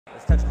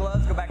Let's touch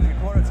gloves, go back to your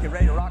corner, let's get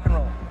ready to rock and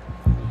roll.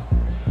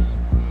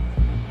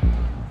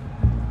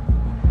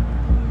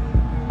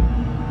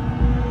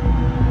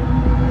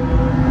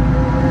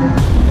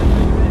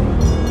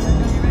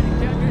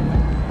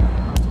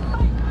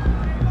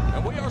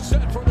 And we are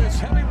set for this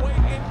heavyweight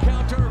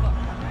encounter.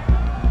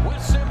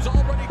 Wes Sims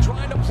already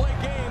trying to play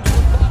games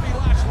with Bobby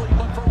Lashely,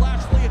 but for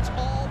Lashely it's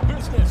all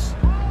business.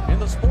 In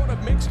the sport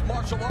of mixed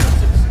martial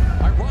arts, it's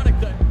ironic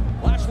that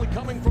Lashely,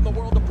 coming from the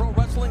world of pro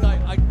wrestling,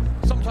 I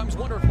sometimes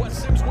wonder if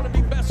Wes Sims wouldn't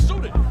be best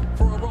suited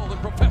for a role in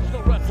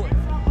professional wrestling.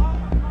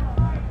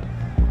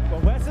 Well,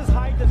 Wes's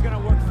height is going to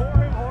work for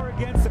him or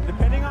against him,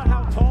 depending on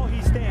how tall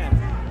he stands.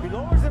 If he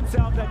lowers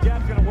himself, that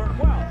jab's going to work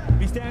well. If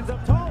he stands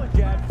up tall and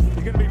jabs, he's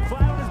going to be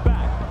flat on his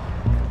back.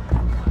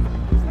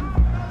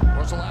 Of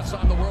course, the last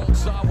time the world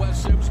saw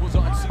Wes Sims was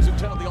on season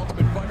 10 of The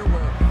Ultimate